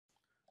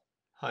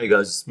Hi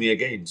guys, it's me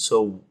again.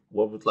 So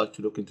what would like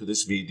to look into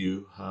this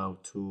video, how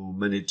to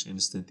manage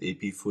Instant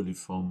AP fully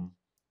from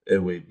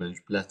Airwave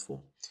Management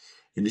Platform.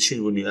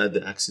 Initially, when you add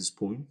the access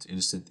point,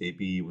 Instant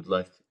AP would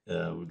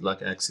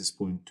like access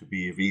point to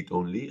be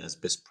read-only as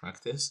best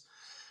practice.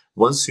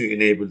 Once you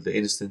enable the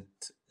Instant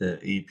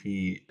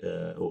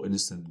AP or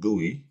Instant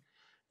GUI,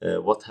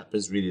 what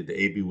happens really, the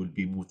AP will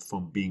be moved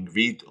from being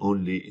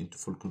read-only into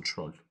full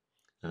control.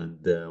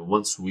 And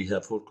once we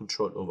have full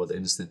control over the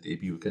Instant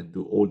AP, we can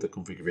do all the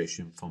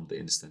configuration from the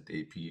Instant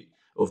AP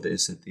of the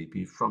Instant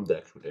AP from the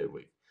actual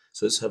Airwave.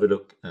 So let's have a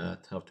look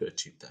at how to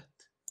achieve that.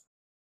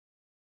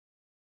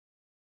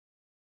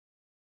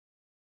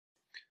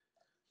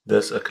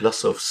 There's a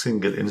class of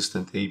single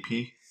Instant AP.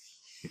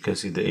 You can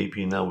see the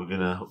AP now. We're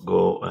gonna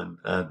go and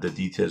add the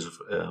details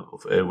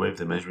of Airwave,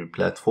 the management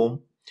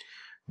platform.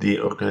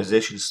 The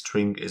organization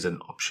string is an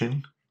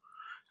option.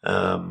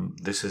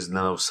 This is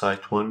now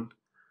site1.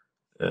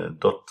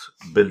 Dot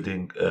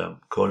building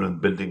colon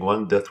building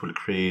one. That will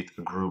create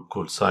a group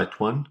called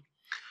site1,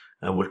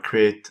 and we'll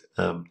create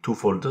two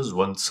folders,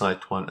 one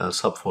site1 and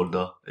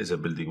subfolder is a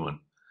building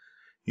one.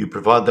 You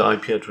provide the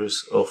IP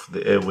address of the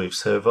Airwave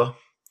server,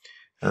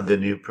 and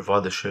then you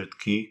provide a shared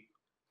key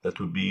that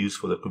will be used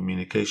for the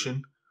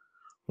communication.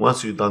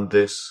 Once you've done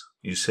this,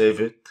 you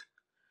save it,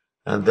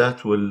 and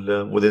that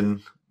will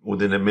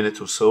within a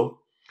minute or so,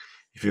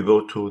 if you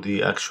go to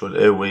the actual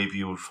Airwave,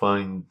 you will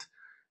find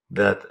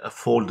that a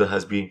folder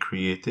has been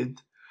created,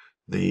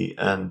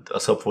 and a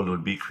subfolder will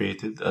be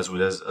created, as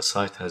well as a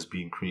site has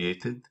been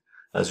created,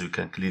 as you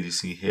can clearly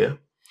see here.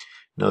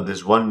 Now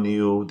there's one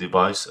new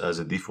device as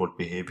a default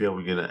behavior.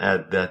 We're going to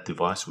add that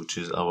device, which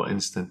is our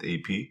Instant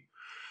AP,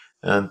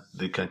 and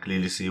you can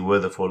clearly see where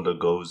the folder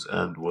goes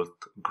and what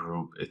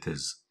group it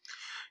is.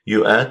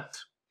 You add,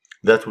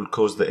 that will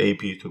cause the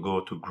AP to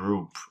go to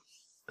group,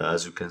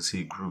 as you can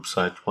see, group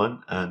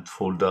site1 and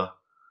folder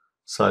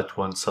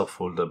site1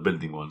 subfolder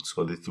building one.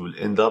 So that will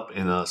end up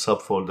in a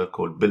subfolder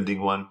called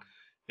building one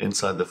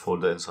inside the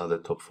folder, inside the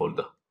top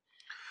folder.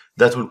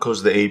 That will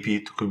cause the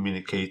AP to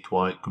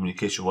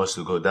communication wise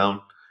to go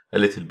down a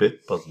little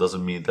bit, but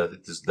doesn't mean that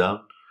it is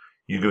down.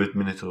 You give it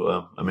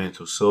a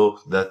minute or so,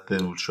 that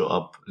then will show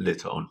up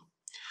later on.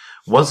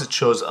 Once it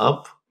shows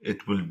up,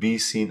 it will be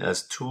seen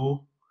as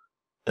two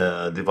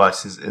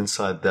devices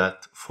inside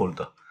that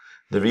folder.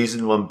 The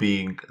reason, one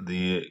being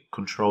the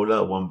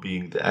controller, one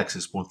being the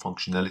access point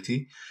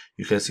functionality.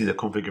 You can see the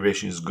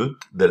configuration is good.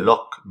 The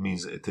lock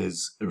means it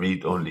is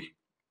read only.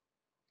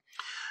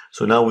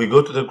 So now we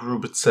go to the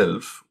group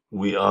itself.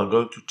 We are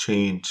going to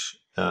change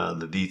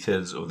the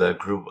details of that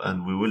group,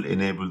 and we will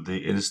enable the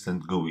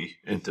Instant GUI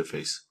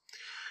interface.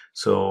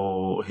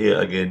 So here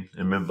again,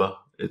 remember,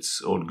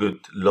 it's all good.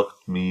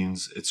 Locked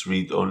means it's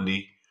read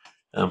only,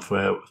 and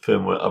for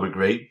firmware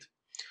upgrade,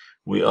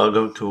 we are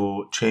going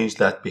to change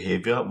that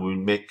behavior. We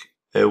will make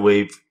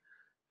Airwave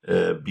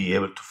be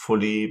able to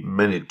fully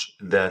manage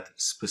that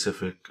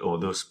specific or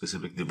those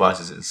specific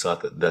devices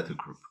inside that data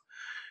group.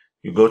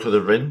 You go to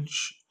the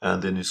range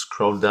and then you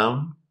scroll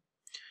down.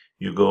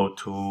 You go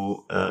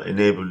to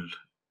enable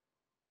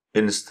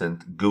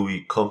Instant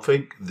GUI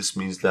config. This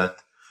means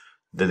that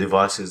the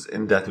devices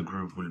in that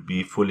group will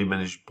be fully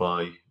managed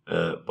by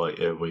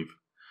Airwave.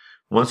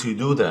 Once you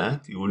do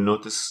that, you will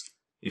notice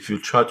if you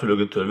try to log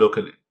into a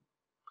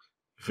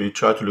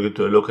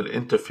local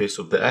interface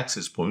of the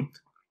access point,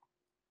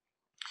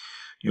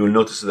 you will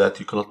notice that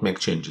you cannot make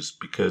changes,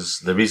 because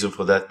the reason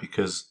for that,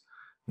 because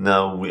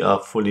now we are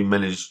fully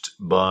managed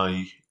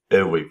by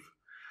Airwave.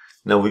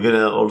 Now we're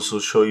gonna also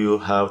show you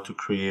how to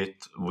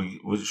create, we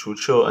should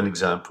show an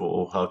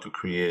example of how to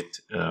create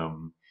a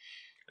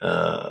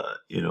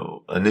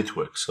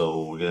network.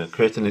 So we're gonna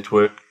create a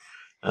network,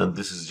 and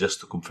this is just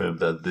to confirm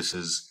that this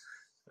is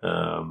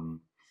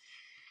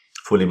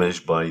fully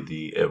managed by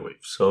the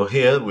Airwave. So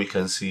here we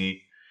can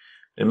see,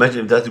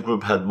 imagine if that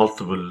group had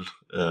multiple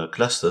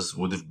clusters,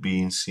 would have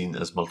been seen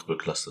as multiple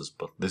clusters,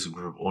 but this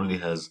group only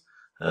has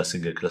a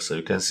single cluster.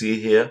 You can see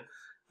here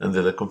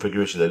under the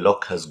configuration, the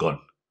lock has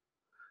gone.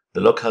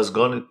 The lock has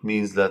gone. It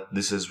means that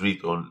this is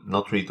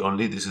not read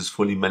only. This is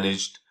fully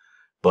managed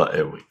by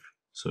Airwave.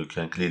 So you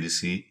can clearly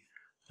see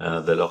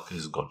the lock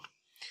is gone.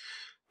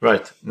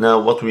 Right, now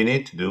what we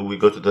need to do, we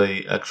go to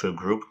the actual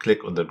group,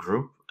 click on the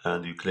group,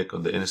 and you click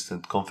on the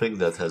instant config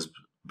that has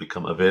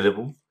become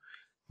available.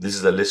 This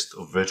is a list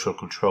of virtual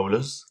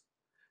controllers.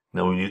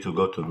 Now we need to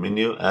go to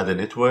menu, add a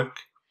network,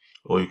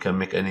 or you can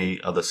make any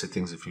other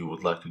settings if you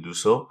would like to do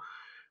so.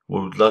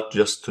 We would like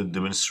just to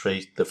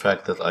demonstrate the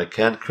fact that I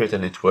can create a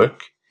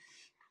network,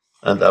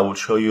 and I will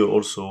show you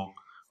also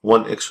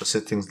one extra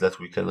settings that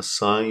we can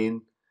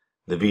assign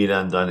the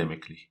VLAN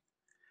dynamically.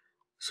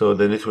 So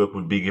the network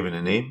will be given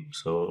a name.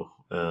 So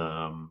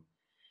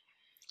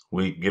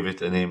we give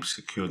it a name,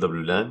 secure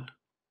WLAN.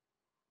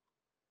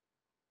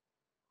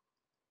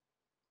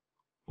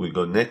 We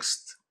go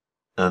next,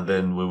 and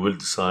then we will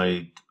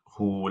decide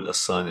who will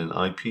assign an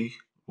IP,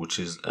 which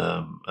is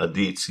a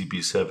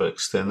DHCP server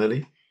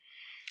externally.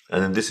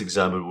 And in this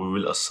example, we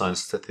will assign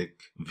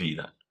static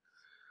VLAN.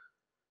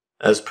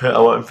 As per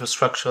our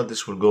infrastructure,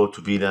 this will go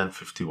to VLAN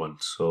 51.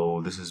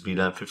 So this is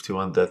VLAN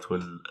 51 that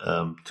will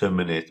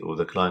terminate, or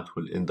the client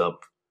will end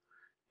up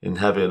in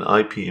having an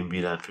IP in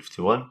VLAN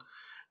 51.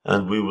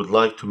 And we would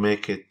like to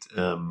make it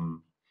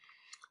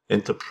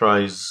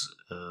enterprise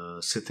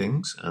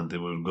settings, and they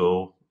will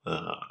go,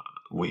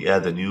 we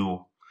add a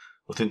new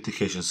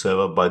authentication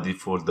server. By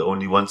default, the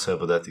only one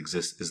server that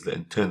exists is the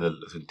internal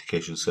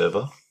authentication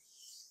server.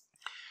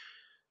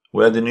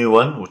 We add a new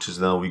one, which is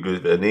now we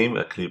give a name,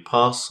 a clear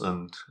pass,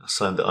 and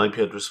assign the IP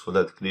address for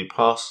that clear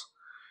pass,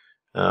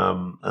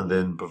 and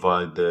then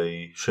provide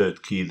the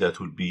shared key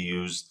that will be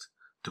used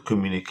to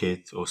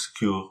communicate or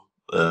secure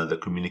the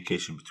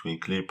communication between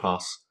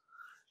ClearPass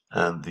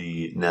and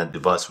the NAT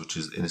device, which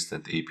is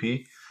Instant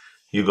AP.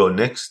 You go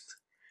next,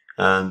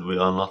 and we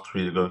are not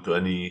really going to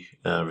any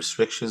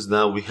restrictions.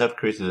 Now we have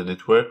created a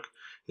network.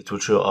 It will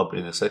show up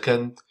in a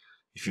second.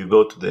 If you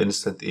go to the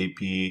Instant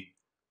AP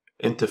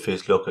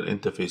interface, local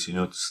interface, you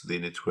notice the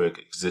network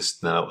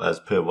exists now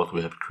as per what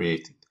we have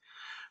created.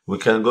 We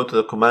can go to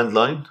the command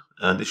line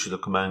and issue the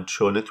command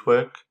show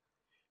network.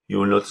 You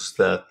will notice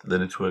that the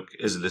network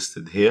is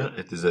listed here.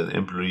 It is an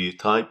employee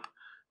type,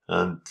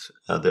 and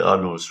there are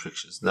no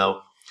restrictions.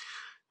 Now,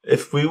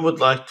 if we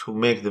would like to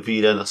make the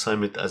VLAN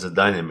assignment as a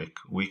dynamic,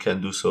 we can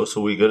do so. So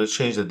we're going to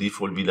change the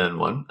default VLAN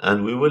 1,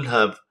 and we will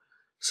have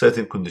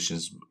certain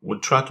conditions. We'll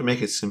try to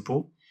make it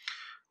simple.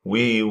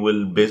 We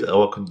will base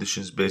our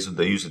conditions based on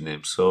the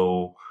username.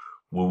 So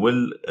we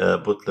will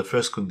put the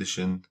first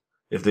condition: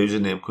 if the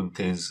username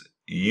contains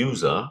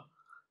user,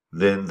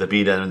 then the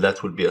VLAN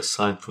that will be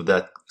assigned for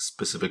that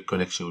specific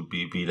connection would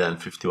be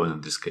VLAN 51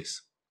 in this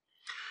case.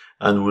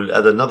 And we'll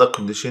add another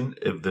condition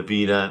if the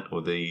VLAN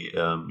or the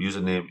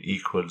username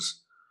equals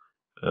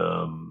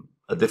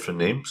a different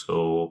name,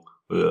 so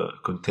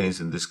contains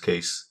in this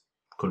case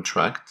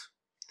contract,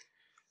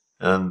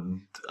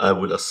 and I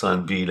will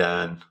assign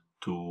VLAN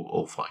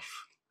to 05.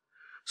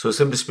 So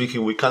simply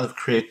speaking, we kind of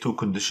create two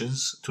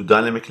conditions to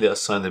dynamically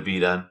assign a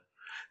VLAN.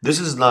 This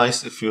is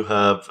nice if you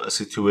have a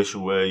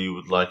situation where you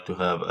would like to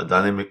have a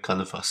dynamic kind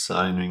of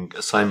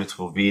assignment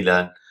for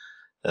VLAN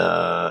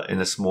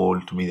in a small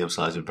to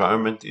medium-sized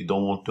environment. You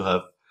don't want to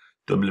have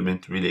to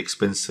implement really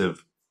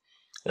expensive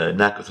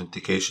NAC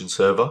authentication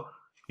server.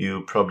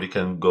 You probably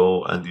can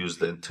go and use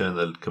the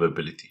internal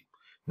capability.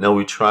 Now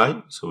we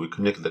try, so we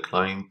connect the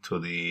client to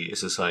the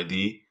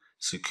SSID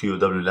secure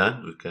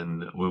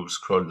WLAN. We will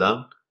scroll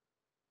down,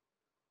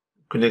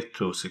 connect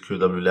to secure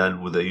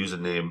WLAN with a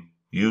username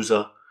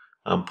user,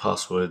 and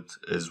password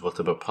is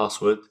whatever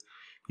password.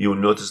 You will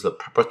notice the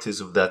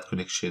properties of that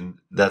connection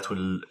that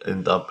will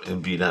end up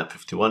in VLAN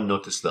 51.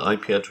 Notice the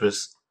IP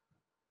address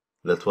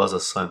that was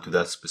assigned to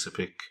that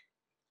specific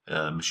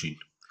machine.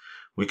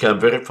 We can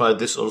verify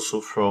this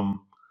also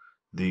from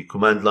the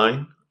command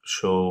line,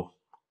 show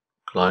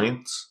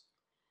clients,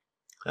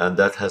 and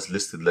that has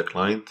listed the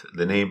client.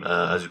 The name,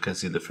 as you can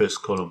see, the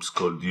first column is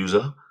called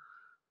user,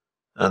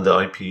 and the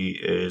IP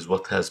is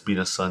what has been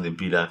assigned in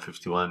VLAN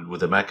 51 with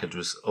the MAC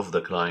address of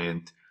the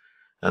client,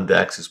 and the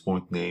access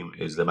point name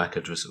is the MAC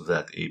address of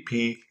that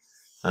AP,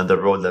 and the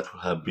role that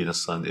will have been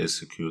assigned is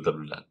secure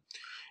WLAN.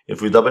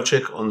 If we double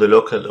check on the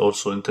local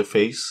also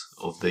interface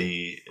of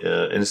the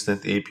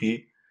Instant AP,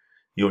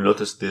 you'll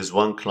notice there's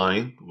one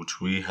client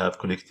which we have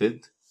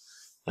connected,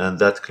 and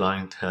that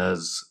client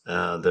has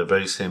the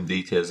very same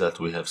details that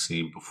we have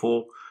seen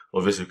before.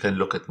 Obviously, you can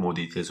look at more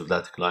details of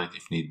that client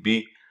if need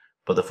be,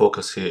 but the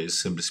focus here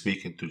is simply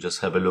speaking to just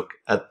have a look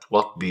at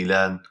what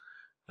VLAN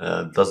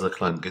does the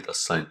client get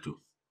assigned to.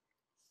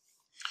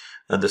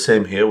 And the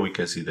same here, we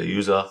can see the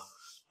user,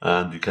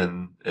 and you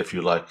can, if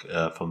you like,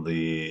 from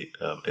the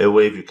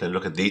Airwave, you can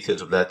look at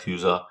details of that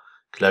user,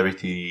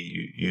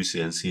 clarity,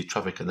 UCNC,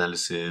 traffic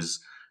analysis,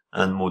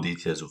 and more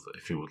details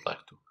if you would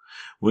like to.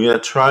 We're going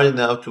to try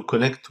now to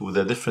connect with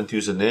a different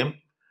username,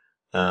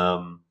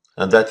 and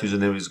that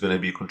username is going to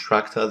be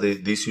contractor.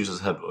 These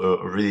users have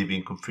already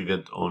been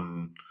configured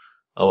on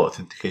our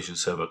authentication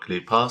server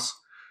ClearPass.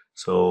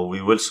 So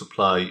we will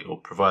supply or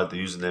provide the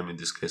username, in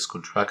this case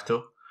contractor,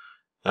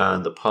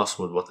 and the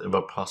password,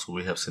 whatever password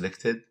we have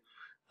selected,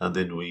 and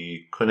then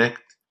we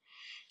connect.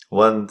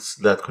 Once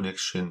that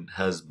connection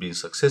has been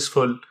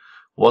successful,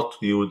 what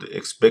you would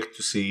expect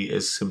to see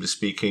is, simply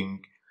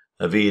speaking,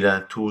 a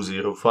VLAN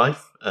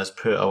 205 as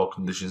per our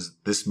conditions.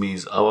 This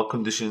means our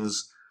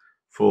conditions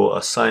for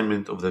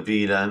assignment of the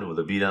VLAN or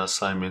the VLAN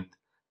assignment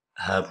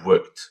have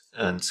worked,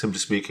 and simply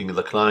speaking,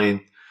 the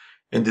client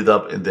ended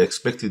up in the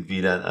expected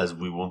VLAN as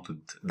we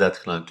wanted that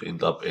client to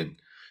end up in.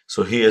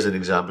 So here as an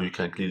example, you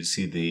can clearly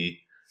see the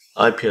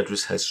IP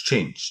address has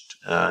changed,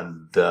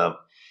 and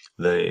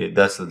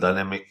that's the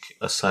dynamic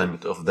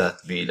assignment of that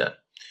VLAN.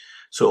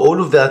 So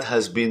all of that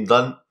has been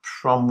done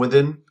from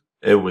within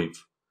Airwave,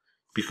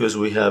 because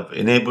we have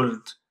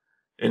enabled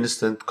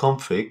instant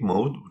config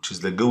mode, which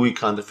is the GUI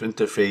kind of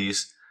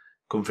interface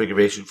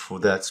configuration for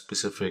that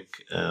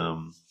specific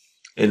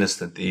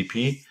instant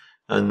AP,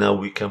 and now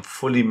we can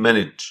fully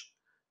manage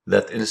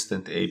that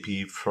instant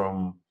AP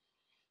from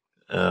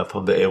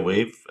the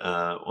Airwave.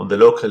 On the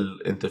local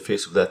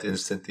interface of that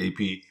instant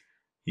AP,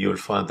 you will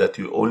find that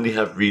you only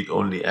have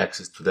read-only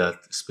access to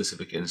that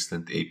specific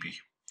instant AP.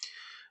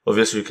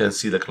 Obviously, you can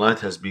see the client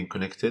has been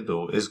connected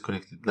or is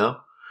connected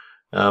now.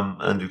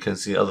 And you can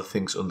see other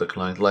things on the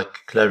client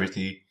like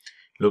clarity.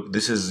 Look,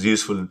 this is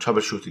useful in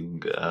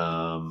troubleshooting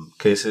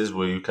cases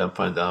where you can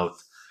find out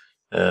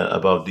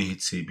about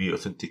DHCP,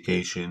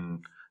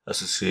 authentication,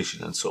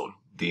 association, and so on,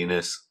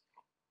 DNS.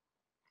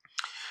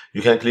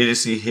 You can clearly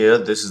see here,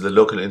 this is the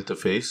local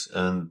interface,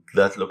 and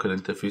that local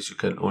interface you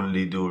can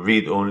only do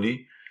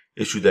read-only,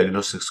 issue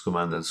diagnostics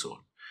command, and so on.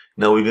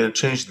 Now we're going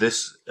to change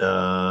this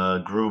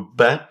group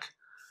back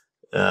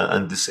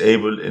and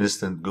disable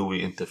instant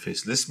GUI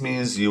interface. This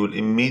means you will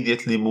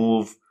immediately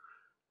move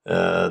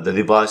the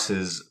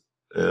devices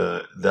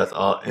that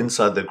are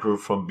inside the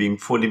group from being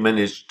fully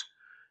managed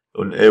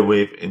on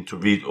Airwave into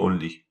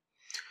read-only.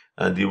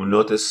 And you will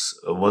notice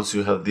once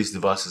you have these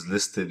devices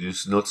listed, you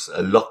notice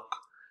a lock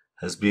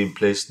has been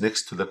placed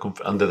next to the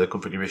under the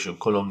configuration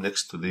column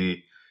next to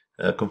the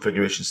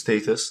configuration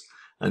status.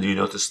 And you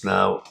notice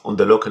now on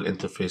the local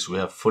interface we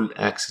have full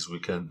access, we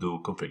can do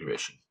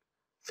configuration.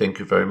 Thank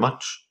you very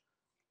much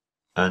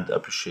and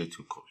appreciate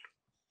your call.